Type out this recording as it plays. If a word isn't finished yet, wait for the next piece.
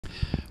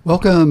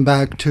Welcome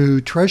back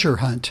to Treasure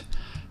Hunt.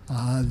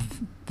 Uh,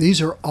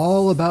 these are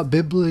all about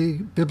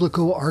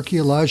biblical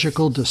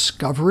archaeological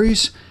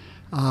discoveries.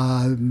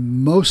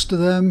 Most of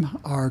them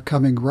are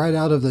coming right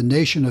out of the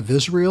nation of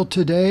Israel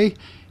today.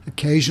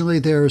 Occasionally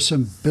there are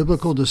some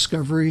biblical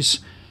discoveries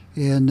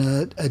in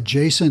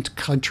adjacent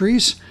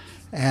countries,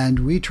 and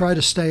we try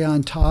to stay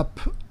on top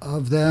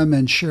of them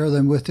and share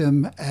them with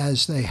them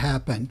as they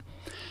happen.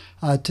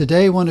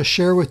 Today I want to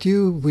share with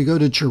you, we go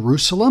to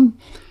Jerusalem,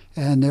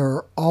 and there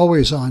are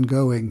always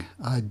ongoing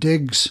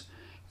digs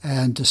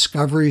and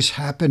discoveries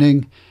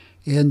happening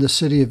in the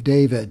city of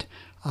David.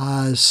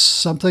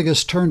 Something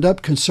has turned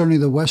up concerning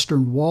the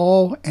Western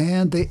Wall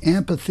and the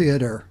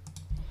Amphitheatre.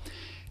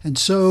 And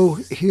so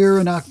here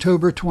in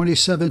October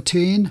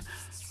 2017,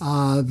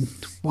 want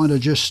to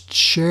just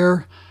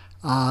share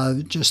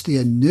just the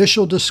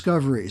initial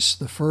discoveries,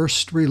 the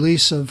first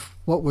release of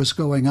what was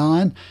going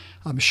on.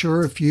 I'm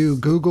sure if you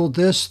Googled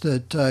this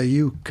that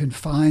you can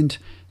find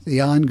the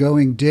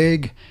ongoing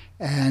dig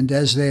and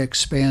as they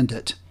expand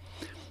it.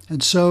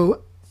 And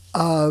so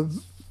a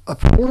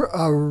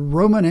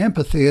Roman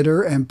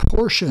amphitheater and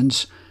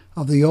portions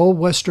of the old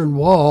Western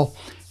Wall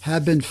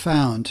have been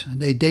found.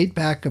 And they date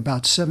back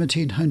about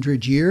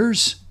 1700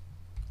 years.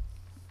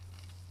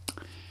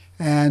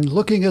 And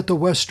looking at the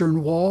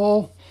Western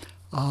Wall,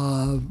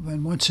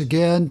 and once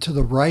again to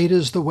the right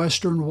is the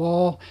Western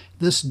Wall,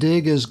 this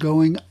dig is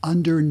going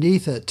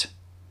underneath it.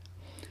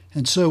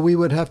 And so we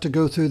would have to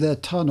go through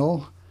that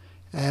tunnel,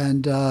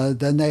 and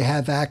then they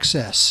have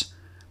access.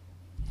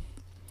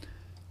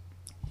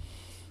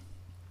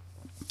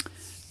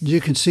 You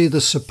can see the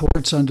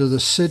supports under the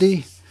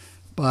city,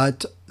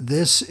 but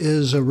this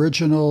is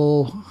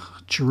original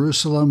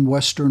Jerusalem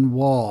Western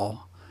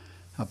Wall,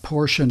 a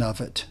portion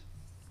of it.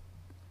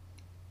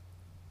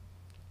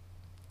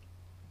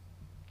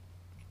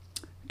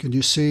 Can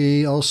you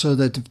see also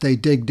that if they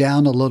dig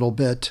down a little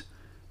bit,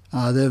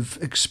 they've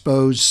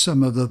exposed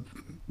some of the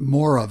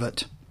more of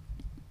it.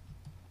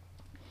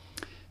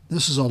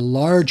 This is a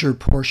larger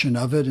portion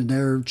of it, and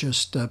they're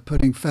just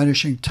putting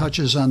finishing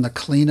touches on the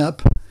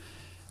cleanup.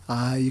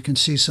 You can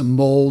see some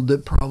mold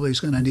that probably is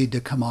going to need to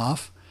come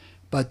off,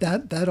 but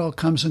that all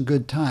comes in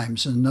good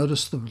times. And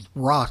notice the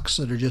rocks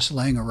that are just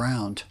laying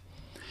around.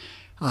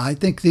 I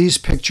think these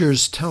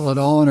pictures tell it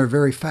all and are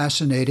very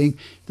fascinating.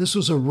 This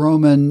was a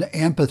Roman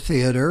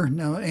amphitheater.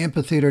 Now, an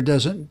amphitheater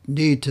doesn't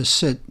need to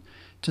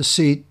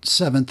seat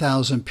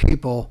 7,000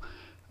 people.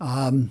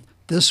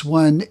 This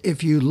one,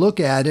 if you look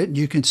at it,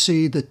 you can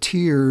see the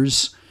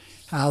tiers,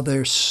 how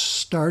they're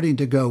starting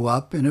to go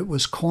up, and it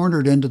was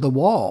cornered into the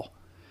wall.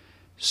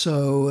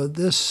 So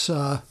this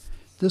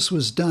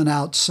was done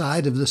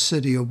outside of the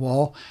city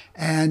wall,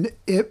 and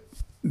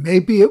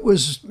maybe it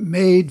was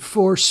made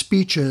for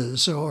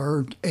speeches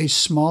or a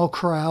small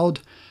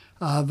crowd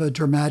of a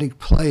dramatic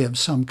play of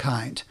some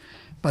kind.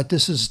 But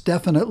this is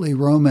definitely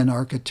Roman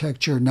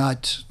architecture,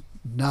 not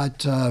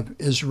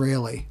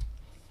Israeli.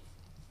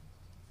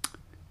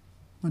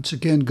 Once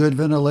again, good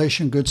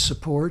ventilation, good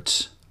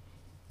supports.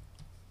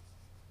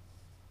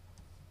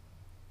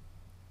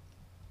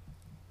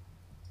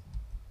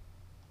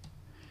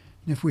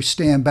 And if we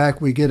stand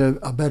back, we get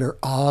a better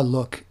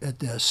look at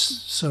this.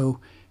 So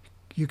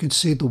you can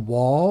see the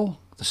wall,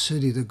 the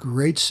city, the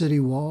great city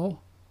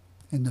wall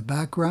in the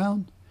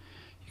background.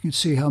 You can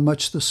see how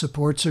much the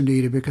supports are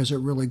needed because it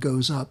really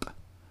goes up.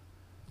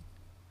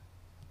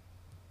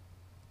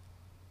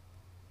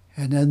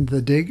 And then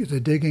the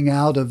digging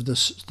out of the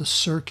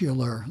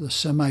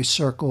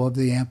semicircle of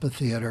the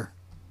amphitheater.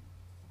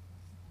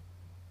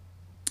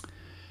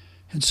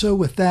 And so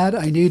with that,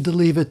 I need to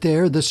leave it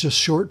there. This is a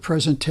short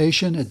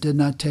presentation. It did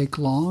not take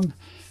long,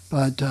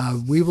 but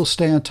we will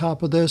stay on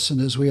top of this. And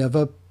as we have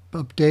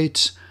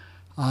updates,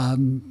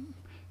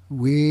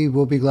 we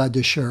will be glad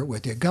to share it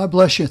with you. God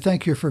bless you.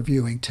 Thank you for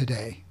viewing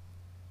today.